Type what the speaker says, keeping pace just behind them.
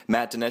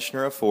Matt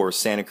Dineschnera for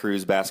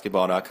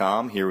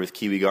SantaCruzBasketball.com here with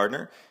Kiwi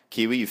Gardner.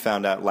 Kiwi, you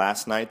found out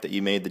last night that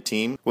you made the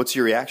team. What's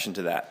your reaction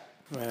to that?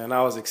 Man,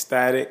 I was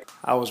ecstatic.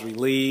 I was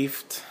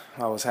relieved.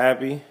 I was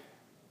happy.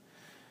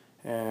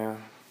 And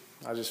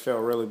I just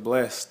felt really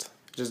blessed.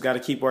 Just got to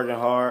keep working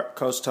hard.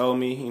 Coach told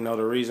me,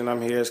 the reason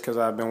I'm here is because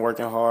I've been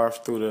working hard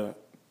through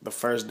the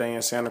first day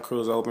in Santa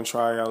Cruz open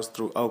tryouts.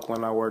 Through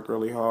Oakland, I worked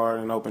really hard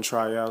in open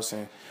tryouts.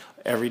 And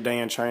every day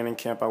in training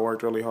camp, I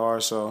worked really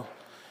hard. So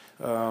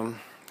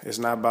it's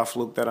not by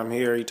fluke that I'm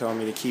here. He told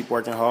me to keep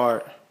working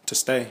hard to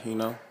stay,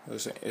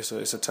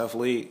 It's a tough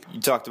league. You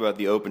talked about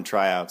the open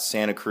tryouts.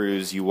 Santa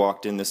Cruz, you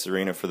walked in this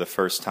arena for the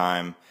first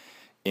time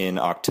in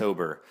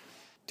October.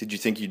 Did you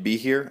think you'd be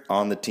here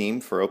on the team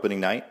for opening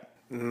night?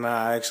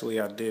 Nah, actually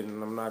I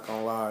didn't. I'm not going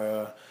to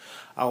lie.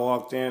 I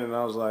walked in and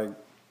I was like,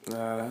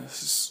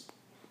 this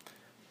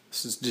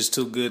is just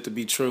too good to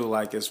be true.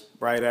 Like, it's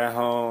right at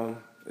home.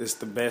 It's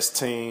the best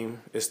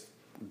team. It's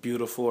a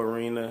beautiful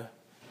arena.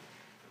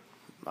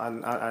 I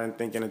didn't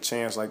think in a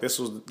chance. Like, this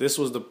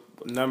was the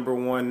number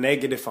one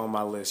negative on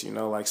my list,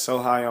 like so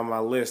high on my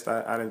list.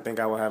 I didn't think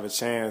I would have a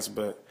chance,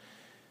 but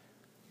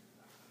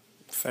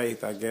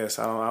faith, I guess.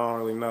 I don't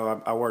really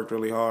know. I worked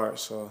really hard,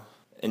 so.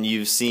 And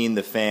you've seen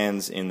the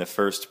fans in the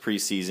first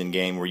preseason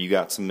game where you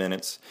got some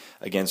minutes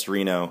against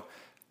Reno,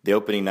 the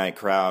opening night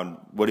crowd.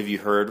 What have you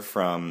heard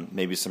from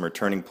maybe some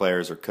returning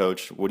players or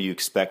coach? What are you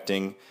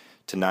expecting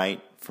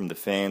tonight from the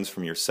fans,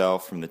 from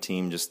yourself, from the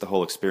team, just the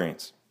whole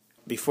experience?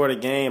 Before the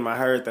game, I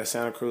heard that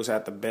Santa Cruz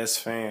had the best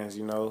fans,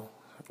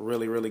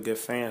 really, really good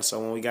fans. So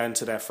when we got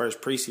into that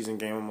first preseason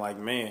game, I'm like,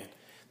 man,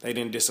 they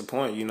didn't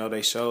disappoint.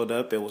 They showed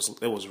up. It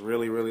was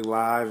really, really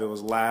live. It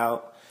was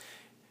loud.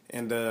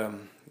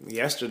 And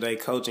yesterday,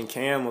 Coach and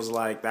Cam was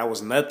like, that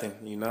was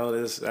nothing.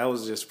 That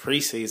was just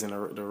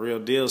preseason. The real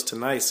deal's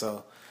tonight.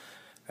 So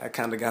that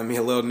kind of got me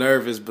a little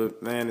nervous.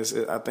 But, man,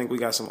 I think we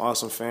got some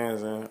awesome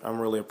fans, and I'm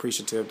really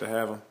appreciative to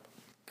have them.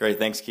 Great.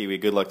 Thanks, Kiwi.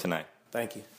 Good luck tonight. Thank you.